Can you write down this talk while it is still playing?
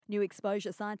New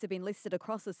exposure sites have been listed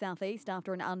across the southeast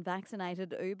after an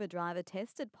unvaccinated Uber driver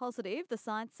tested positive. The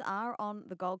sites are on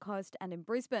the Gold Coast and in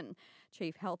Brisbane.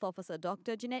 Chief Health Officer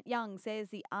Dr. Jeanette Young says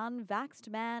the unvaxxed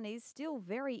man is still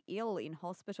very ill in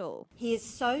hospital. He is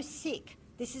so sick.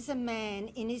 This is a man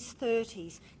in his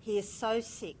 30s. He is so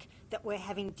sick that we're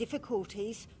having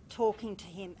difficulties talking to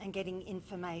him and getting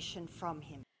information from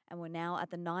him. And we're now at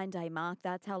the 9-day mark.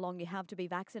 That's how long you have to be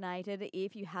vaccinated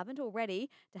if you haven't already,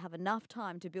 to have enough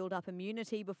time to build up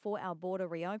immunity before our border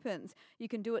reopens. You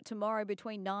can do it tomorrow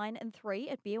between 9 and 3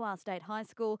 at Beerwah State High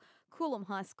School, Coolum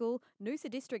High School,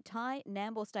 Noosa District High,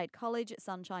 Nambour State College,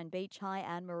 Sunshine Beach High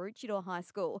and Maroochydore High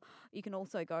School. You can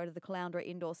also go to the Caloundra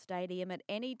Indoor Stadium at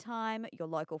any time, your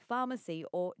local pharmacy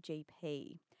or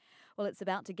GP. Well, it's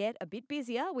about to get a bit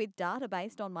busier with data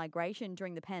based on migration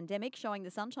during the pandemic showing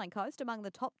the Sunshine Coast among the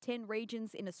top 10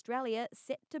 regions in Australia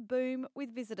set to boom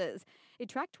with visitors. It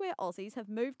tracked where Aussies have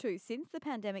moved to since the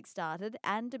pandemic started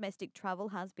and domestic travel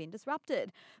has been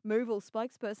disrupted. Moveable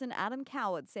spokesperson Adam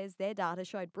Coward says their data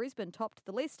showed Brisbane topped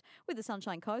the list, with the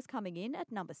Sunshine Coast coming in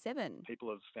at number 7. People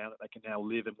have found that they can now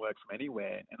live and work from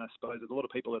anywhere, and I suppose there's a lot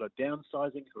of people that are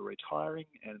downsizing, who are retiring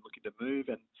and looking to move,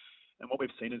 and what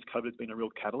we've seen is COVID has been a real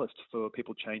catalyst for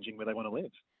people changing where they want to live.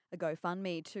 A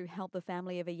GoFundMe to help the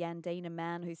family of a Yandina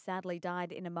man who sadly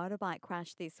died in a motorbike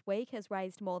crash this week has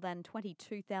raised more than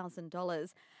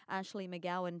 $22,000. Ashley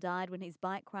McGowan died when his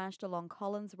bike crashed along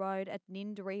Collins Road at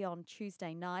Ninderry on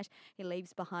Tuesday night. He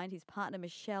leaves behind his partner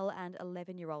Michelle and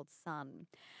 11-year-old son.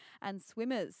 And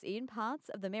swimmers in parts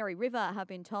of the Mary River have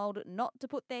been told not to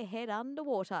put their head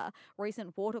underwater.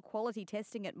 Recent water quality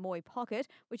testing at Moy Pocket,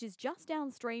 which is just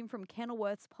downstream from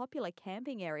Kenilworth's popular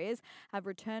camping areas, have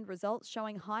returned results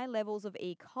showing high levels of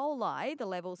E. coli, the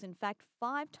levels in fact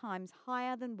 5 times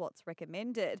higher than what's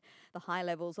recommended. The high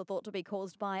levels are thought to be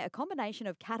caused by a combination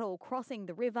of cattle crossing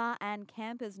the river and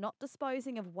campers not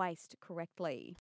disposing of waste correctly.